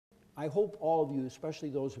I hope all of you, especially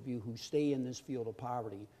those of you who stay in this field of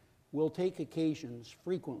poverty, will take occasions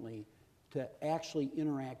frequently to actually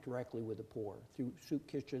interact directly with the poor through soup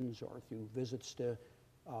kitchens or through visits to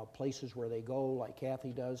places where they go, like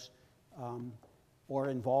Kathy does, or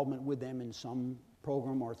involvement with them in some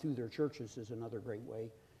program or through their churches is another great way.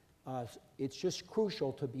 It's just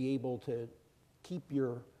crucial to be able to keep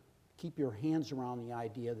your hands around the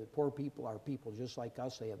idea that poor people are people just like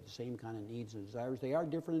us. They have the same kind of needs and desires. They are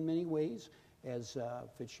different in many ways, as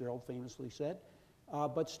Fitzgerald famously said,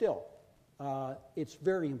 but still, it's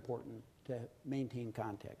very important to maintain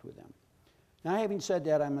contact with them. Now, having said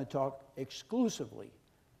that, I'm going to talk exclusively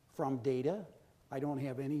from data. I don't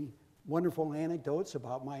have any wonderful anecdotes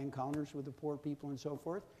about my encounters with the poor people and so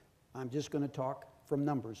forth. I'm just going to talk from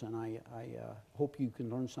numbers, and I hope you can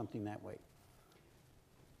learn something that way.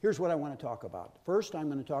 Here's what I want to talk about. First, I'm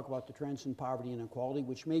going to talk about the trends in poverty and inequality,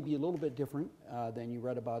 which may be a little bit different than you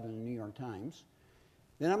read about in the New York Times.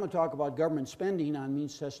 Then I'm going to talk about government spending on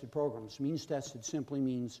means-tested programs. Means-tested simply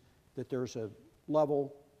means that there's a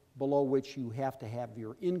level below which you have to have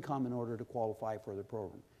your income in order to qualify for the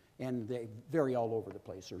program. And they vary all over the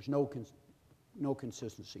place. There's no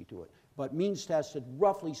consistency to it. But means-tested,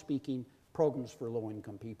 roughly speaking, programs for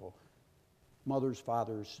low-income people. Mothers,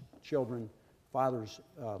 fathers, children, fathers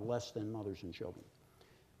less than mothers and children.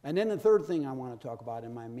 And then the third thing I want to talk about,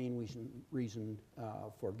 and my main reason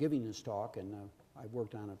for giving this talk, and I've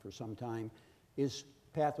worked on it for some time, is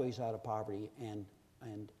pathways out of poverty and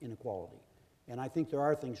inequality. And I think there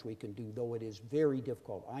are things we can do, though it is very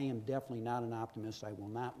difficult. I am definitely not an optimist. I will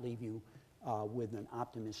not leave you with an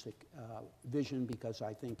optimistic vision, because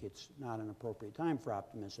I think it's not an appropriate time for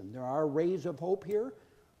optimism. There are rays of hope here,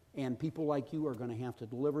 and people like you are going to have to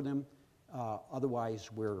deliver them. Otherwise,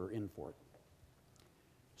 we're in for it.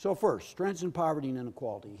 So first, trends in poverty and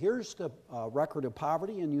inequality. Here's the record of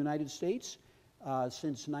poverty in the United States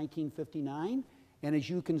since 1959. And as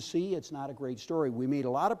you can see, it's not a great story. We made a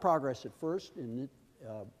lot of progress at first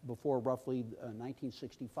before roughly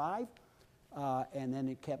 1965, and then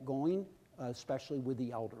it kept going, especially with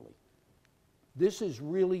the elderly. This is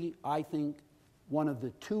really, I think, one of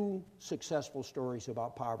the two successful stories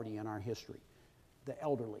about poverty in our history, the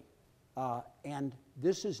elderly. And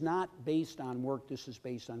this is not based on work, this is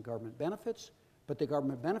based on government benefits, but the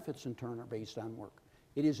government benefits in turn are based on work.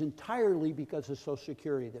 It is entirely because of Social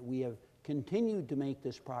Security that we have continued to make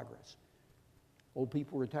this progress. Old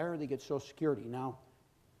people retire, they get Social Security. Now,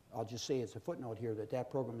 I'll just say as a footnote here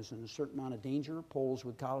that program is in a certain amount of danger. Polls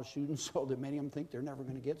with college students so that many of them think they're never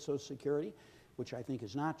going to get Social Security, which I think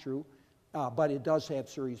is not true. But it does have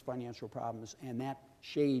serious financial problems, and that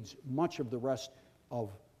shades much of the rest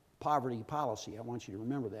of poverty policy. I want you to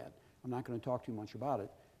remember that. I'm not going to talk too much about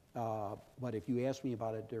it, but if you ask me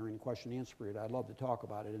about it during the question and answer period, I'd love to talk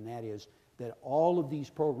about it, and that is that all of these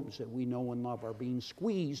programs that we know and love are being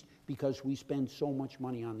squeezed because we spend so much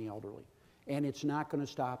money on the elderly. And it's not going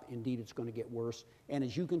to stop. Indeed, it's going to get worse. And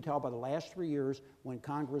as you can tell by the last 3 years, when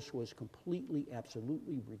Congress was completely,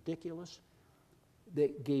 absolutely ridiculous,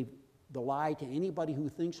 they gave the lie to anybody who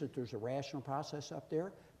thinks that there's a rational process up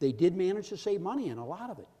there. They did manage to save money in a lot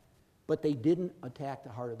of it, but they didn't attack the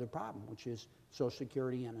heart of the problem, which is Social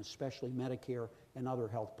Security and especially Medicare and other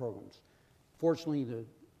health programs. Fortunately, the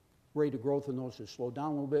rate of growth in those has slowed down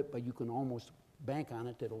a little bit, but you can almost bank on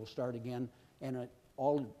it that it will start again, and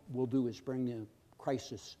all it will do is bring the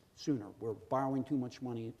crisis sooner. We're borrowing too much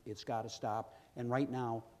money, it's got to stop, and right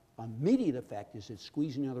now, immediate effect is it's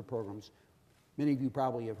squeezing other programs. Many of you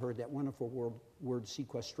probably have heard that wonderful word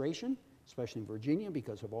sequestration, especially in Virginia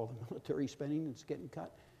because of all the military spending that's getting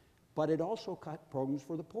cut, but it also cut programs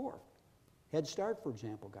for the poor. Head Start, for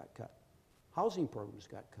example, got cut. Housing programs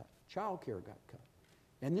got cut. Child care got cut.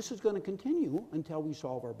 And this is going to continue until we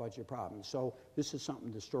solve our budget problems. So this is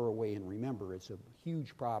something to store away and remember. It's a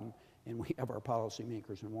huge problem, and we have our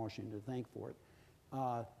policymakers in Washington to thank for it.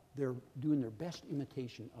 They're doing their best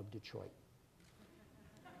imitation of Detroit.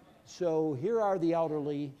 So here are the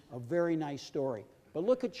elderly, a very nice story. But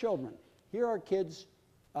look at children. Here are kids.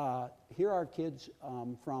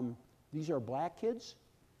 From these are black kids,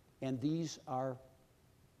 and these are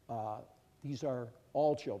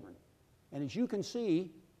all children. And as you can see,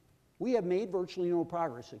 we have made virtually no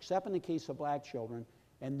progress, except in the case of black children.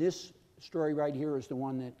 And this story right here is the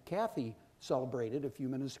one that Kathy celebrated a few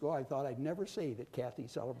minutes ago. I thought I'd never say that Kathy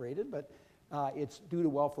celebrated, but it's due to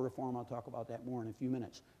welfare reform. I'll talk about that more in a few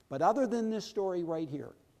minutes. But other than this story right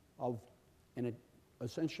here, and it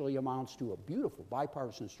essentially amounts to a beautiful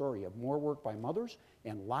bipartisan story of more work by mothers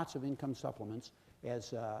and lots of income supplements,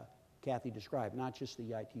 as Kathy described, not just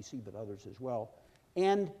the ITC, but others as well.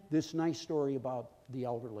 and this nice story about the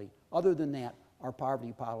elderly. Other than that, our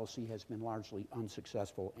poverty policy has been largely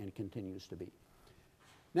unsuccessful and continues to be.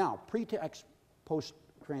 Now, pre-tax,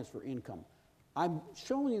 post-transfer income. I'm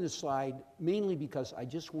showing you this slide mainly because I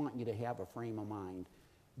just want you to have a frame of mind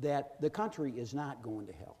that the country is not going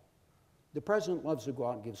to hell. The president loves to go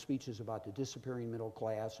out and give speeches about the disappearing middle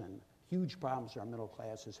class and huge problems our middle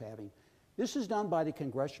class is having. This is done by the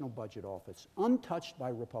Congressional Budget Office, untouched by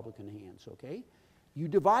Republican hands, okay? You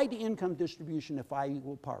divide the income distribution into 5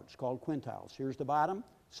 equal parts called quintiles. Here's the bottom,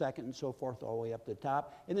 second, and so forth, all the way up to the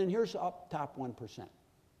top. And then here's up top 1%.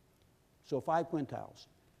 So 5 quintiles.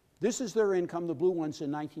 This is their income, the blue one's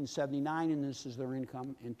in 1979, and this is their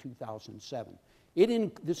income in 2007.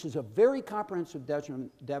 This is a very comprehensive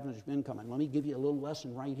definition of income, and let me give you a little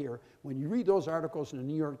lesson right here. When you read those articles in the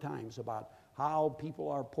New York Times about how people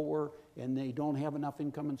are poor and they don't have enough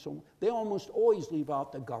income and so on, they almost always leave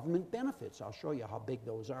out the government benefits. I'll show you how big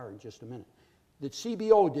those are in just a minute. The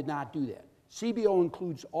CBO did not do that. CBO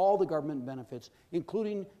includes all the government benefits,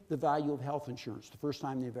 including the value of health insurance, the first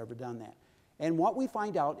time they've ever done that. And what we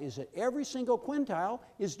find out is that every single quintile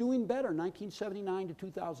is doing better, 1979 to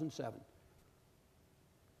 2007.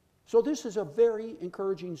 So this is a very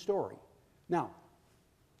encouraging story. Now,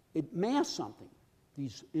 it masks something,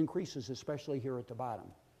 these increases, especially here at the bottom.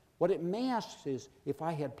 What it masks is, if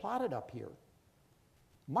I had plotted up here,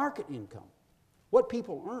 market income, what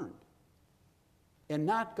people earned, and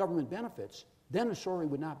not government benefits, then the story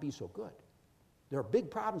would not be so good. There are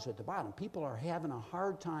big problems at the bottom. People are having a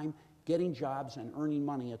hard time getting jobs and earning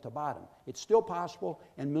money at the bottom. It's still possible,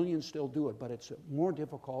 and millions still do it, but it's more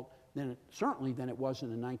difficult certainly than it was in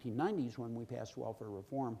the 1990s when we passed welfare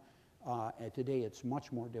reform. And today it's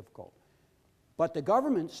much more difficult. But the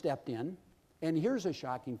government stepped in, and here's a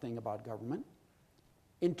shocking thing about government.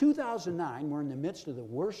 In 2009, we're in the midst of the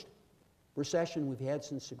worst recession we've had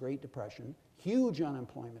since the Great Depression, huge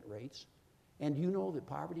unemployment rates, and you know that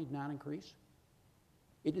poverty did not increase?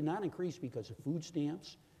 It did not increase because of food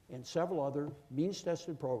stamps and several other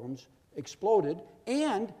means-tested programs exploded,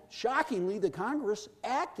 and shockingly, the Congress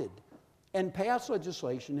acted and passed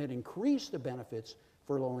legislation that increased the benefits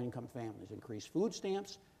for low-income families, increased food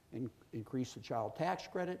stamps, increased the child tax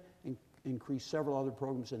credit, increased several other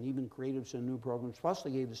programs, and even created some new programs, plus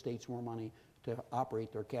they gave the states more money to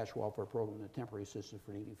operate their cash welfare program, the temporary assistance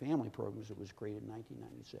for needy family programs that was created in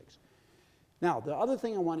 1996. Now, the other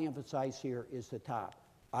thing I want to emphasize here is the top.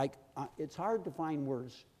 It's hard to find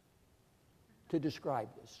words to describe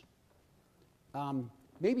this.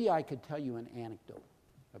 Maybe I could tell you an anecdote.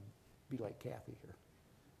 I'd be like Kathy here.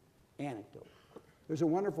 Anecdote. There's a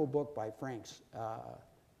wonderful book by Franks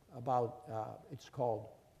about, it's called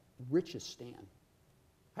Richistan.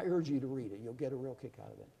 I urge you to read it. You'll get a real kick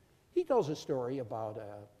out of it. He tells a story about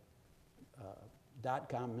a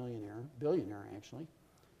dot-com billionaire actually,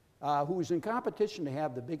 who was in competition to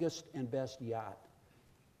have the biggest and best yacht.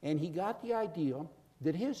 And he got the idea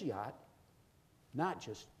that his yacht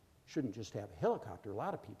shouldn't just have a helicopter. A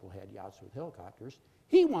lot of people had yachts with helicopters.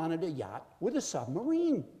 He wanted a yacht with a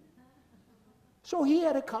submarine. So he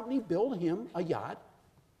had a company build him a yacht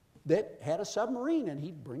that had a submarine, and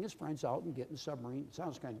he'd bring his friends out and get in the submarine. It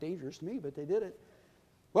sounds kind of dangerous to me, but they did it.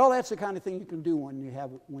 Well, that's the kind of thing you can do when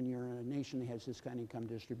you're in a nation that has this kind of income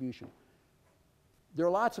distribution. There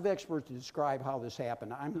are lots of experts to describe how this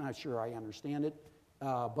happened. I'm not sure I understand it,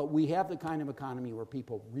 but we have the kind of economy where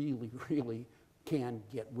people really, really can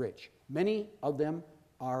get rich. Many of them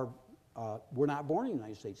were not born in the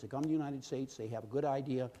United States. They come to the United States, they have a good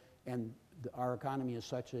idea, and our economy is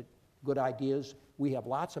such that good ideas, we have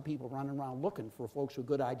lots of people running around looking for folks with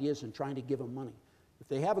good ideas and trying to give them money. If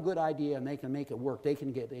they have a good idea and they can make it work, they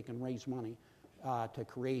can raise money to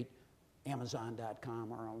create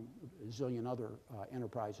Amazon.com or a zillion other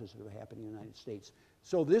enterprises that have happened in the United States.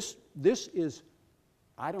 So this is,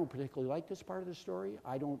 I don't particularly like this part of the story.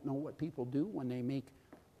 I don't know what people do when they make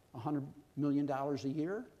 $100 million a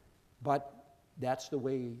year, but that's the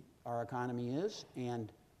way our economy is,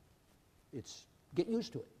 and get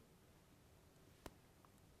used to it.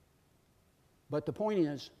 But the point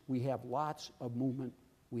is, we have lots of movement.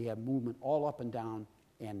 We have movement all up and down,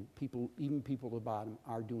 and even people at the bottom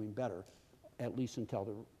are doing better, at least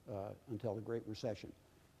until the Great Recession.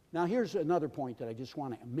 Now, here's another point that I just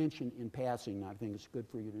want to mention in passing. I think it's good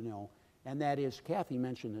for you to know, and that is, Kathy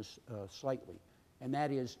mentioned this slightly, and that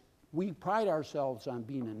is, we pride ourselves on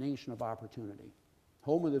being a nation of opportunity.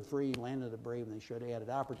 Home of the free, land of the brave, and they should have added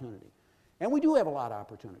opportunity. And we do have a lot of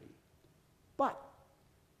opportunity. But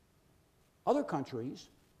other countries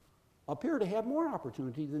appear to have more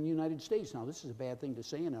opportunity than the United States. Now, this is a bad thing to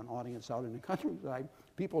say in an audience out in the countryside.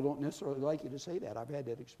 People don't necessarily like you to say that. I've had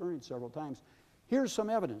that experience several times. Here's some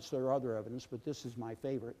evidence. There are other evidence, but this is my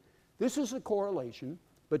favorite. This is a correlation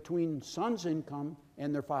between sons' income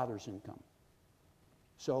and their father's income.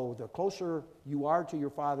 So the closer you are to your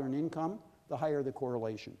father in income, the higher the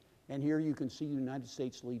correlation. And here you can see the United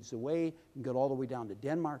States leads the way. You can get all the way down to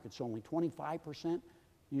Denmark. It's only 25%.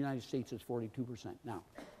 The United States is 42%. Now,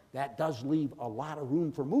 that does leave a lot of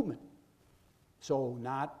room for movement. So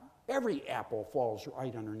not every apple falls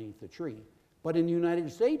right underneath the tree. But in the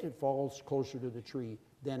United States, it falls closer to the tree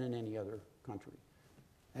than in any other country.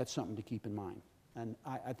 That's something to keep in mind. And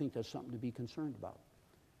I think that's something to be concerned about.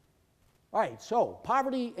 All right, so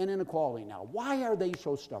poverty and inequality now. Why are they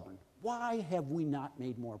so stubborn? Why have we not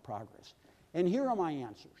made more progress? And here are my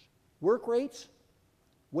answers. Work rates,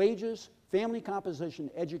 wages, family composition,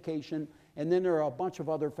 education, and then there are a bunch of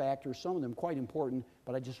other factors, some of them quite important,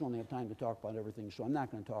 but I just don't have time to talk about everything, so I'm not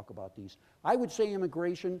going to talk about these. I would say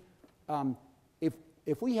immigration.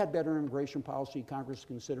 If we had better immigration policy, Congress is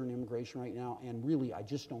considering immigration right now, and really I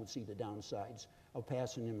just don't see the downsides of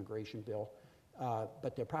passing an immigration bill.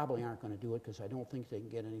 But they probably aren't going to do it because I don't think they can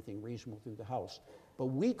get anything reasonable through the House. But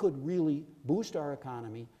we could really boost our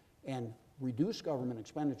economy and reduce government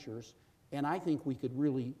expenditures, and I think we could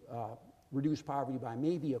really reduce poverty by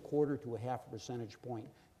maybe 1/4 to 1/2 percentage point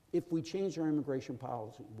if we change our immigration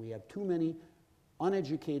policy. We have too many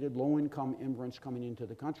uneducated, low-income immigrants coming into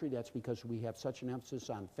the country. That's because we have such an emphasis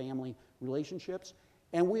on family relationships,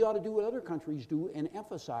 and we ought to do what other countries do and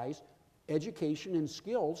emphasize education and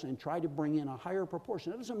skills and try to bring in a higher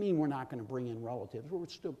proportion. That doesn't mean we're not going to bring in relatives. We're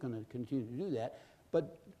still going to continue to do that,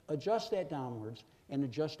 but adjust that downwards and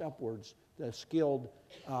adjust upwards the skilled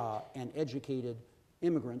and educated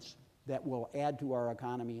immigrants that will add to our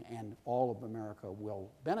economy, and all of America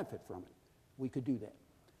will benefit from it. We could do that.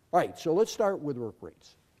 All right, so let's start with work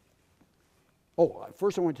rates. Oh,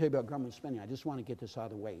 first I want to tell you about government spending. I just want to get this out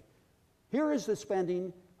of the way. Here is the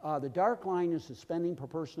spending. The dark line is the spending per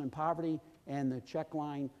person in poverty, and the check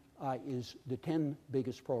line is the 10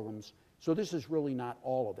 biggest programs. So this is really not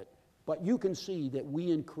all of it. But you can see that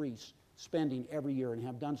we increase spending every year and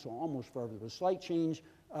have done so almost forever. There was a slight change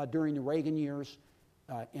during the Reagan years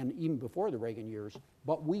and even before the Reagan years,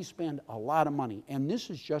 but we spend a lot of money. And this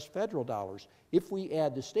is just federal dollars. If we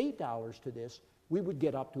add the state dollars to this, we would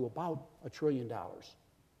get up to about $1 trillion.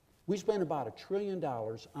 We spend about $1 trillion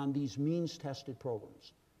on these means-tested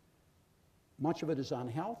programs. Much of it is on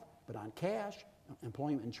health, but on cash,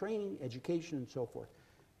 employment and training, education, and so forth.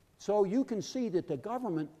 So you can see that the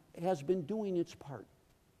government has been doing its part.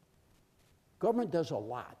 Government does a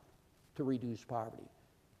lot to reduce poverty.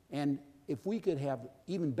 And if we could have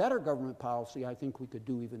even better government policy, I think we could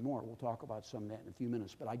do even more. We'll talk about some of that in a few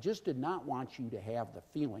minutes. But I just did not want you to have the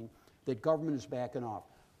feeling that government is backing off.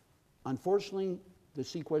 Unfortunately, the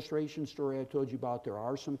sequestration story I told you about, there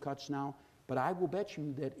are some cuts now, but I will bet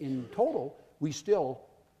you that in total, we still,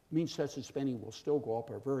 means-tested spending will still go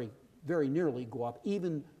up, or very, very nearly go up,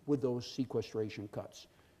 even with those sequestration cuts.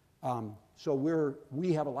 So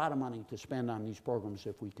we have a lot of money to spend on these programs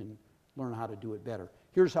if we can learn how to do it better.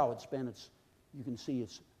 Here's how it's spent. You can see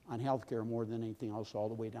it's on health care more than anything else, all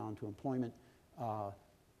the way down to employment, how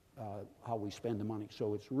we spend the money.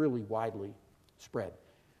 So it's really widely spread.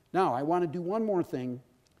 Now, I want to do one more thing.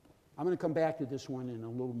 I'm going to come back to this one in a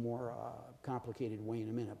little more complicated way in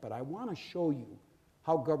a minute, but I want to show you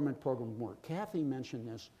how government programs work. Kathy mentioned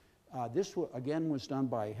this. This, again, was done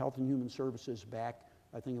by Health and Human Services back,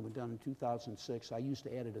 I think it was done in 2006. I used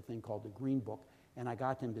to edit a thing called the Green Book, and I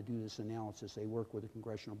got them to do this analysis. They work with the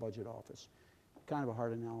Congressional Budget Office. Kind of a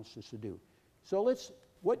hard analysis to do. So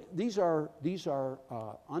these are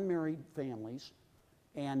unmarried families,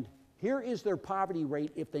 and here is their poverty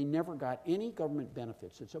rate if they never got any government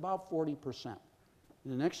benefits. It's about 40%.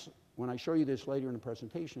 When I show you this later in the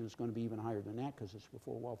presentation, it's going to be even higher than that because it's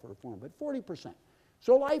before welfare reform, but 40%.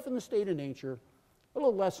 So life in the state of nature, a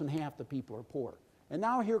little less than half the people are poor. And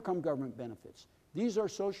now here come government benefits. These are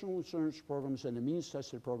social insurance programs and the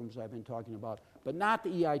means-tested programs I've been talking about, but not the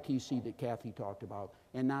EITC that Kathy talked about,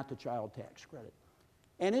 and not the child tax credit.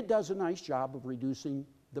 And it does a nice job of reducing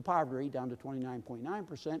the poverty rate down to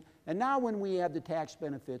 29.9%. And now when we add the tax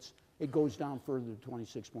benefits, it goes down further to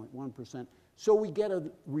 26.1%. So we get a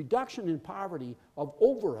reduction in poverty of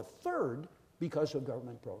over 1/3 because of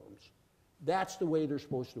government programs. That's the way they're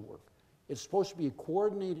supposed to work. It's supposed to be a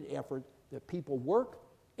coordinated effort that people work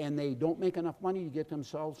and they don't make enough money to get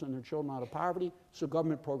themselves and their children out of poverty, so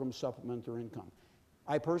government programs supplement their income.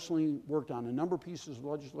 I personally worked on a number of pieces of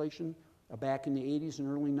legislation back in the 80s and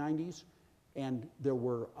early 90s, And there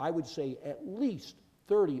were, I would say, at least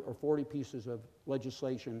 30 or 40 pieces of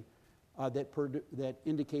legislation that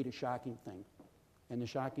indicate a shocking thing. And the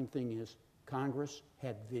shocking thing is Congress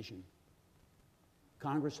had vision.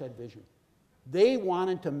 Congress had vision. They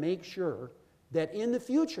wanted to make sure that in the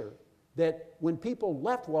future, that when people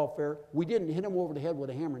left welfare, we didn't hit them over the head with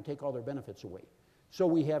a hammer and take all their benefits away. So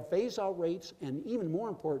we have phase-out rates, and even more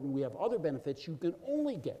important, we have other benefits you can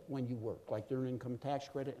only get when you work, like the earned income tax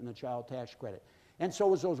credit and the child tax credit. And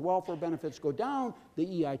so as those welfare benefits go down, the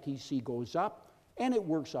EITC goes up, and it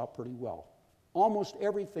works out pretty well. Almost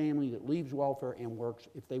every family that leaves welfare and works,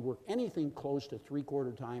 if they work anything close to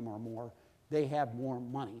 3/4 time or more, they have more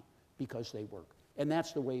money because they work. And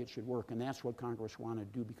that's the way it should work, and that's what Congress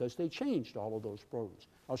wanted to do because they changed all of those programs.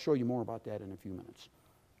 I'll show you more about that in a few minutes.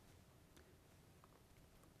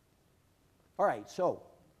 All right, so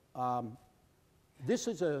this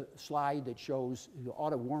is a slide that shows, it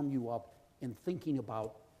ought to warm you up in thinking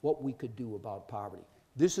about what we could do about poverty.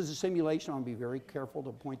 This is a simulation. I'll be very careful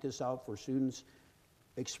to point this out for students.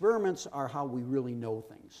 Experiments are how we really know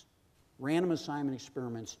things. Random assignment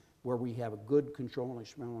experiments where we have a good control and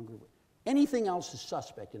experimental group. Anything else is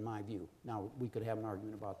suspect in my view. Now, we could have an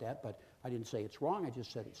argument about that, but I didn't say it's wrong, I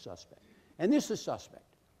just said it's suspect. And this is suspect.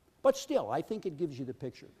 But still, I think it gives you the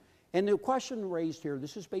picture. And the question raised here,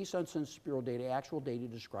 this is based on Census Bureau data, actual data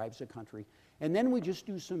describes the country, and then we just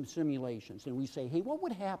do some simulations, and we say, hey, what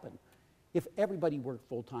would happen if everybody worked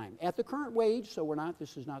full-time? At the current wage, so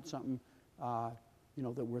this is not something, that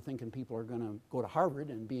we're thinking people are going to go to Harvard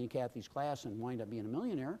and be in Kathy's class and wind up being a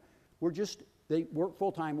millionaire. They work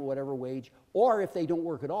full-time at whatever wage, or if they don't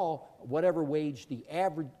work at all, whatever wage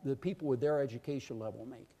the people with their education level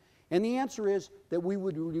make. And the answer is that we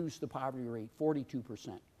would reduce the poverty rate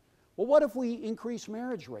 42%. Well, what if we increase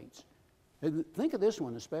marriage rates? And think of this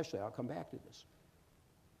one especially, I'll come back to this.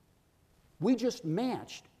 We just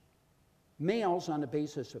matched males on the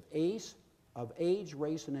basis of age,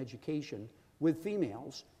 race, and education with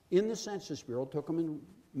females in the Census Bureau, took them and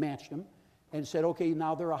matched them, and said, okay,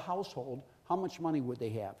 now they're a household, how much money would they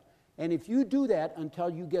have? And if you do that until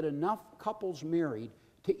you get enough couples married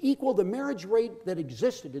to equal the marriage rate that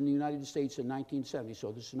existed in the United States in 1970,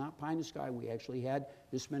 so this is not pie in the sky, we actually had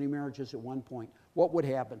this many marriages at one point, what would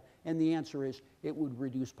happen? And the answer is it would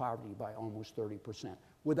reduce poverty by almost 30%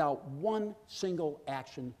 without one single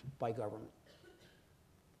action by government.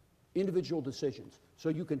 Individual decisions. So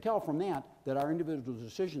you can tell from that our individual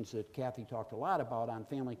decisions that Kathy talked a lot about on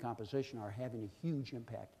family composition are having a huge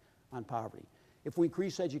impact on poverty. If we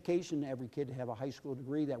increase education, every kid to have a high school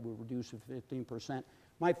degree, that would reduce it 15%.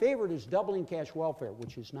 My favorite is doubling cash welfare,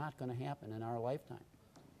 which is not going to happen in our lifetime.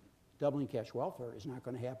 Doubling cash welfare is not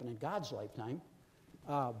going to happen in God's lifetime.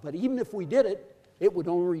 But even if we did it, it would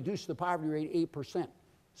only reduce the poverty rate 8%.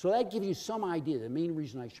 So that gives you some idea. The main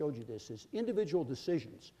reason I showed you this is individual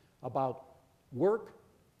decisions about work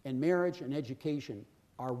and marriage and education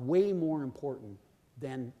are way more important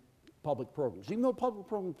than public programs. Even though public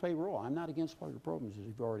programs play a role, I'm not against public programs, as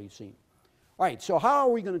you've already seen. All right, so how are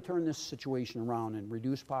we going to turn this situation around and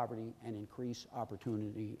reduce poverty and increase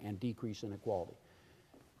opportunity and decrease inequality?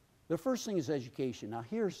 The first thing is education. Now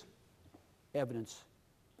here's evidence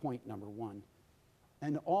point number one.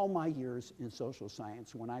 In all my years in social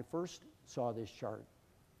science, when I first saw this chart,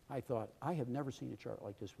 I thought, I have never seen a chart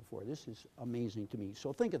like this before. This is amazing to me.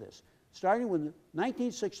 So think of this. Starting with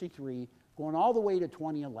 1963, going all the way to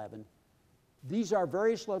 2011, these are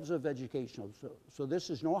various levels of education. So this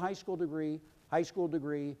is no high school degree,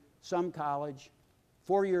 some college,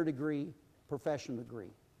 4-year degree, professional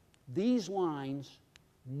degree. These lines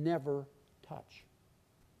never touch.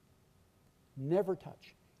 Never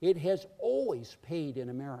touch. It has always paid in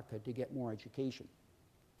America to get more education.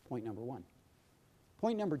 Point number one.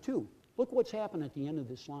 Point number two, look what's happened at the end of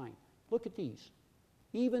this line. Look at these.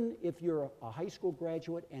 Even if you're a high school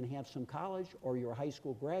graduate and have some college, or you're a high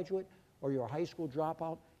school graduate, or you're a high school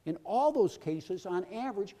dropout, in all those cases, on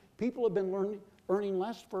average, people have been earning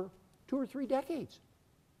less for 2 or 3 decades.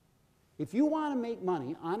 If you want to make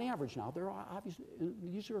money, on average now, there are obviously,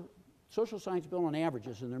 these are social science built on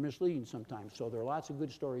averages, and they're misleading sometimes, so there are lots of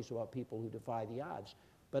good stories about people who defy the odds.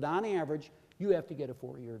 But on average, you have to get a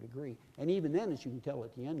 4-year degree. And even then, as you can tell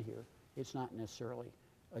at the end here, it's not necessarily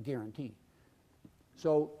a guarantee.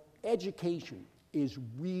 So education is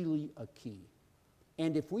really a key.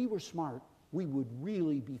 And if we were smart, we would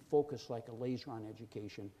really be focused like a laser on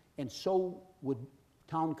education. And so would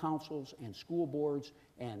town councils and school boards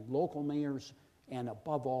and local mayors, and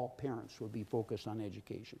above all, parents would be focused on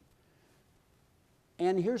education.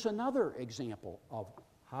 And here's another example of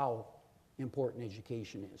how important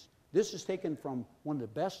education is. This is taken from one of the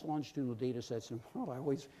best longitudinal data sets in the world. I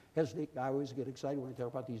always hesitate, I always get excited when I talk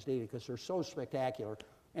about these data because they're so spectacular.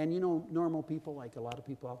 And you know, normal people, like a lot of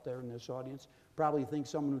people out there in this audience, probably think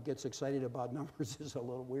someone who gets excited about numbers is a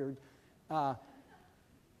little weird.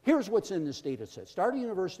 Here's what's in this data set. Started at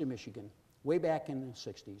University of Michigan, way back in the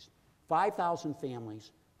 60s. 5,000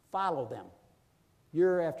 families, follow them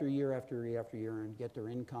year after year after year after year and get their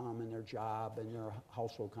income and their job and their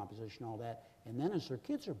household composition, all that. And then as their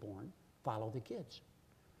kids are born, follow the kids.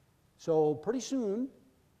 So pretty soon,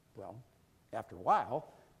 well, after a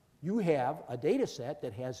while, you have a data set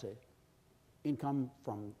that has an income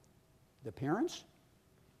from the parents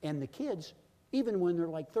and the kids, even when they're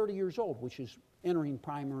like 30 years old, which is entering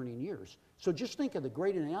prime earning years. So just think of the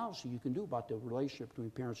great analysis you can do about the relationship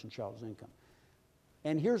between parents and child's income.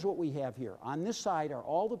 And here's what we have here. On this side are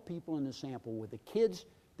all the people in the sample with the kids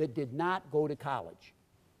that did not go to college.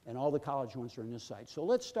 And all the college ones are on this side. So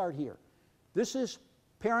let's start here. This is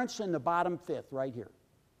parents in the bottom fifth right here,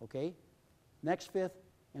 okay? Next fifth,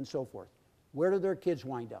 and so forth. Where do their kids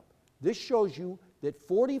wind up? This shows you that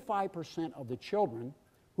 45% of the children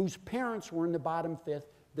whose parents were in the bottom fifth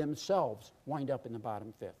themselves wind up in the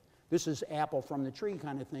bottom fifth. This is apple from the tree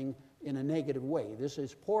kind of thing in a negative way. This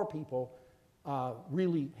is poor people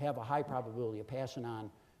really have a high probability of passing on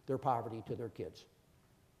their poverty to their kids.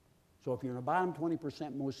 So if you're in the bottom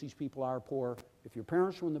 20%, most of these people are poor. If your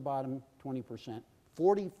parents were in the bottom 20%,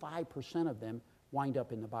 45% of them wind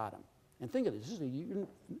up in the bottom. And think of this,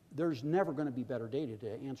 there's never going to be better data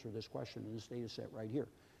to answer this question in this data set right here.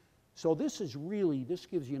 So this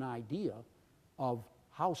gives you an idea of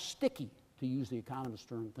how sticky, to use the economist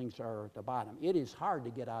term, things are at the bottom. It is hard to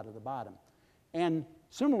get out of the bottom. And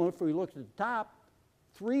similar, if we look at the top,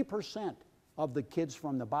 3% of the kids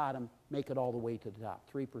from the bottom make it all the way to the top,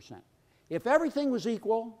 3%. If everything was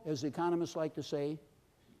equal, as the economists like to say,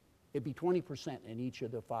 it'd be 20% in each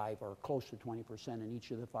of the five, or close to 20% in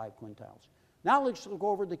each of the 5 quintiles. Now let's look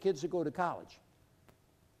over the kids that go to college.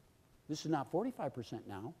 This is not 45%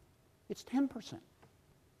 now, it's 10%.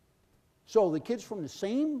 So the kids from the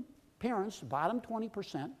same parents, bottom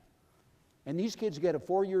 20%, and these kids get a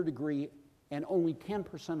 4-year degree, and only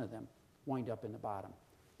 10% of them wind up in the bottom.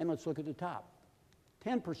 And let's look at the top.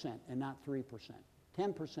 10% and not 3%.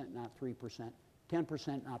 10% not 3%.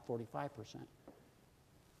 10% not 45%.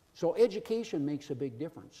 So education makes a big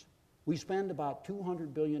difference. We spend about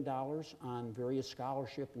 $200 billion on various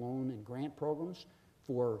scholarship, loan, and grant programs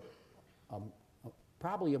for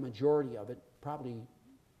probably a majority of it, probably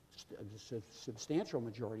a substantial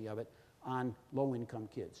majority of it, on low-income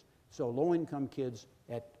kids. So low-income kids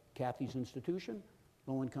at Kathy's institution,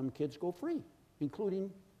 low-income kids go free,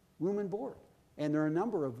 including room and board. And there are a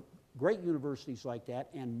number of great universities like that,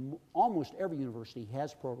 and almost every university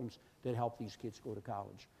has programs that help these kids go to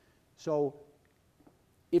college. So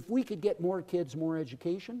if we could get more kids more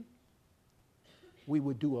education, we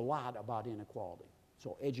would do a lot about inequality.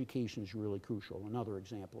 So education is really crucial, another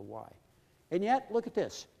example of why. And yet, look at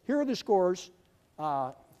this. Here are the scores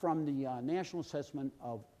from the National Assessment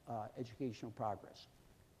of Educational Progress.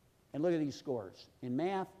 And look at these scores in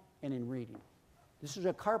math and in reading. This is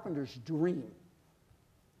a carpenter's dream.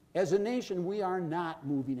 As a nation, we are not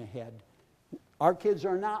moving ahead. Our kids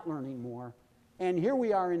are not learning more. And here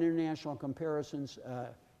we are in international comparisons.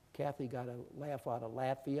 Kathy got a laugh out of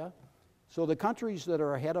Latvia. So the countries that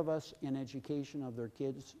are ahead of us in education of their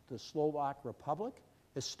kids, the Slovak Republic,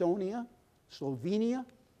 Estonia, Slovenia.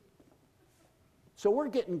 So we're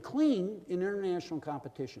getting clean in international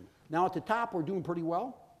competition. Now at the top, we're doing pretty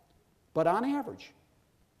well, but on average,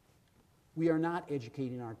 we are not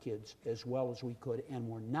educating our kids as well as we could, and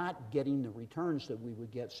we're not getting the returns that we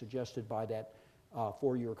would get suggested by that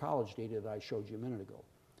 4-year college data that I showed you a minute ago.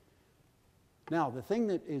 Now, the thing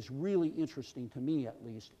that is really interesting to me, at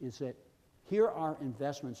least, is that here are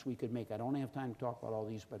investments we could make. I don't have time to talk about all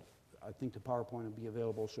these, but I think the PowerPoint will be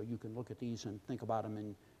available so you can look at these and think about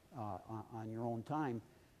them on your own time.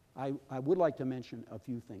 I would like to mention a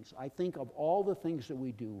few things. I think of all the things that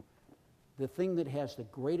we do, the thing that has the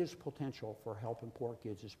greatest potential for helping poor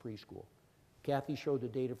kids is preschool. Kathy showed the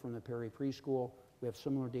data from the Perry Preschool. We have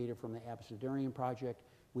similar data from the Abecedarian Project.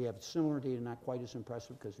 We have similar data, not quite as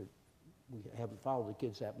impressive because we haven't followed the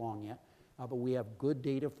kids that long yet, but we have good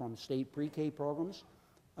data from state pre-K programs,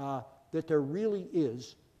 that there really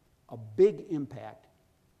is a big impact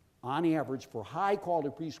on average for high quality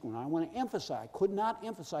preschool. And I want to emphasize, I could not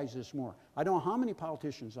emphasize this more. I don't know how many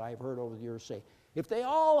politicians I have heard over the years say, if they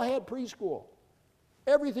all had preschool,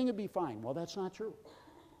 everything would be fine. Well, that's not true.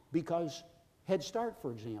 Because Head Start,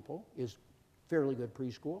 for example, is fairly good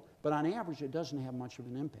preschool, but on average, it doesn't have much of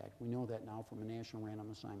an impact. We know that now from a national random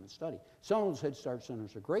assignment study. Some of those Head Start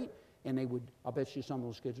centers are great, and I'll bet you some of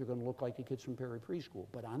those kids are going to look like the kids from Perry Preschool.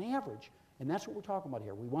 But on average, and that's what we're talking about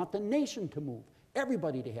here, we want the nation to move,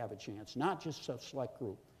 everybody to have a chance, not just a select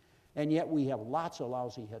group. And yet we have lots of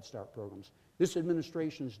lousy Head Start programs. This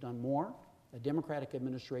administration has done more, a Democratic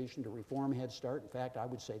administration, to reform Head Start. In fact, I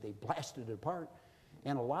would say they blasted it apart.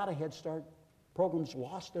 And a lot of Head Start programs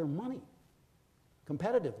lost their money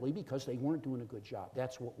competitively because they weren't doing a good job.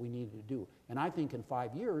 That's what we needed to do. And I think in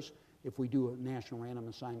 5 years, if we do a national random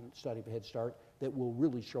assignment study of Head Start, that will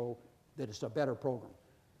really show that it's a better program.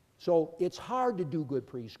 So it's hard to do good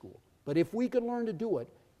preschool. But if we could learn to do it,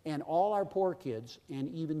 and all our poor kids, and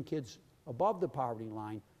even kids above the poverty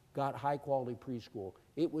line, got high quality preschool,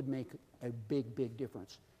 it would make a big, big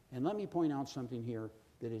difference. And let me point out something here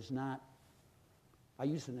that is not, I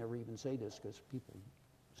used to never even say this because people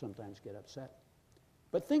sometimes get upset.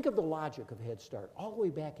 But think of the logic of Head Start, all the way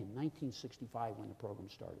back in 1965 when the program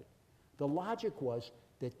started. The logic was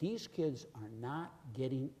that these kids are not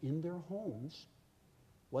getting in their homes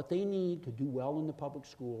what they need to do well in the public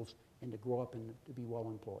schools and to grow up and to be well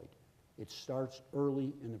employed. It starts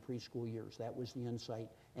early in the preschool years. That was the insight.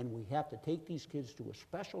 And we have to take these kids to a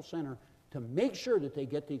special center to make sure that they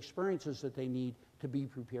get the experiences that they need to be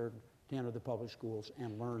prepared to enter the public schools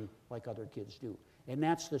and learn like other kids do. And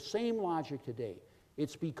that's the same logic today.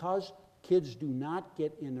 It's because kids do not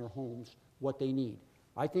get in their homes what they need.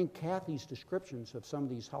 I think Kathy's descriptions of some of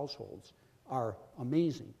these households are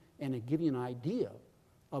amazing, and it give you an idea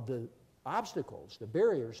of the obstacles, the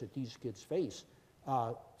barriers that these kids face.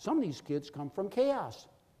 Some of these kids come from chaos,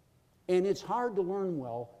 and it's hard to learn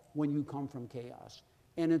well when you come from chaos.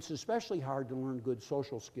 And it's especially hard to learn good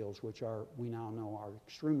social skills, which we now know are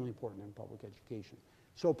extremely important in public education.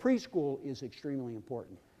 So preschool is extremely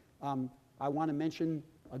important. I want to mention,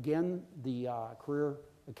 again, the career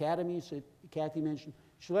academies that Kathy mentioned.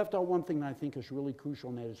 She left out one thing that I think is really crucial,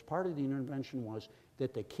 and that is part of the intervention was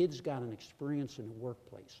that the kids got an experience in the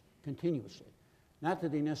workplace continuously. Not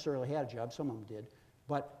that they necessarily had a job, some of them did,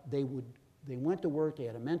 but they went to work, they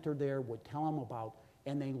had a mentor there, would tell them about,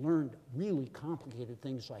 and they learned really complicated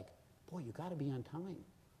things like, boy, you got to be on time.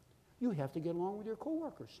 You have to get along with your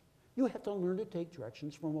coworkers. You have to learn to take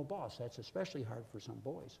directions from a boss. That's especially hard for some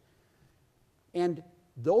boys. And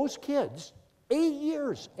those kids, 8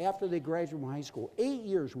 years after they graduated from high school, 8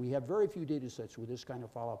 years, we have very few data sets with this kind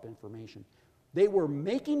of follow-up information. They were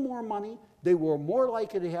making more money, they were more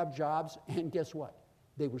likely to have jobs, and guess what?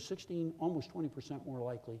 They were 16, almost 20% more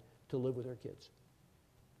likely to live with their kids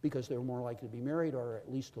because they were more likely to be married or at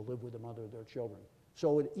least to live with the mother of their children.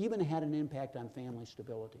 So it even had an impact on family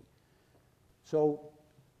stability. So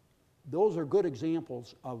those are good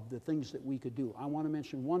examples of the things that we could do. I want to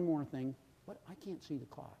mention one more thing, but I can't see the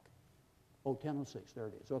clock. Oh, 10:06, there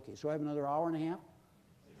it is. Okay, so I have another hour and a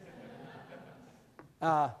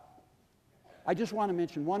half. I just want to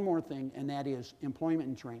mention one more thing, and that is employment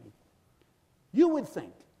and training. You would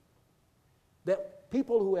think that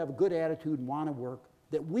people who have a good attitude and want to work,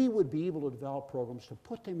 that we would be able to develop programs to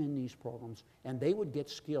put them in these programs, and they would get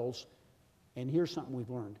skills, and here's something we've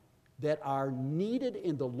learned, that are needed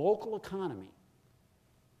in the local economy,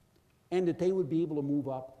 and that they would be able to move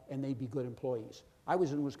up and they'd be good employees. I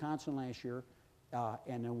was in Wisconsin last year,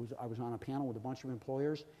 and I was on a panel with a bunch of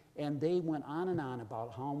employers, and they went on and on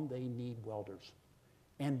about how they need welders,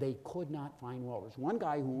 and they could not find welders. One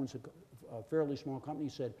guy who owns a fairly small company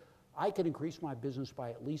said, I could increase my business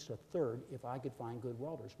by at least a third if I could find good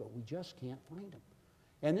welders, but we just can't find them.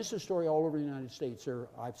 And this is a story all over the United States.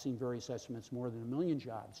 I've seen various estimates, more than 1 million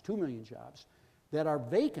jobs, 2 million jobs, that are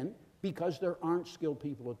vacant because there aren't skilled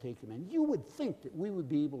people to take them in. You would think that we would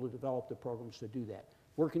be able to develop the programs to do that,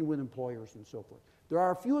 working with employers and so forth. There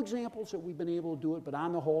are a few examples that we've been able to do it, but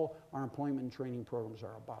on the whole, our employment and training programs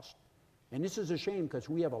are a bust. And this is a shame because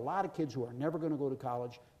we have a lot of kids who are never going to go to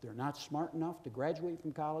college. They're not smart enough to graduate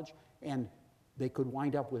from college, and they could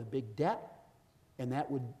wind up with a big debt, and that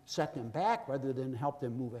would set them back rather than help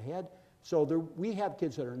them move ahead. So we have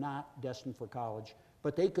kids that are not destined for college,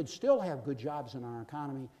 but they could still have good jobs in our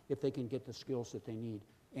economy if they can get the skills that they need,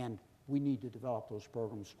 and we need to develop those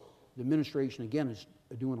programs. The administration, again, is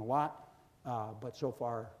doing a lot, but so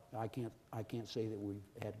far I can't say that we've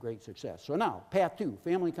had great success. So now, path 2,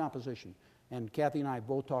 family composition. And Kathy and I have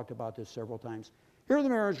both talked about this several times. Here are the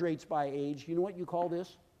marriage rates by age. You know what you call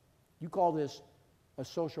this? You call this a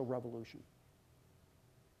social revolution.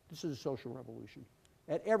 This is a social revolution.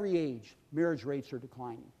 At every age, marriage rates are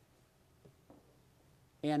declining.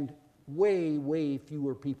 And way, way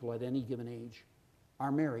fewer people at any given age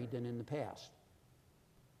are married than in the past.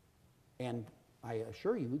 And I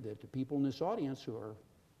assure you that the people in this audience who are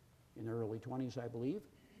in their early 20s, I believe,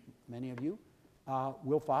 many of you,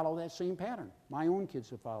 will follow that same pattern. My own kids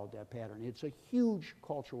have followed that pattern. It's a huge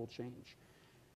cultural change.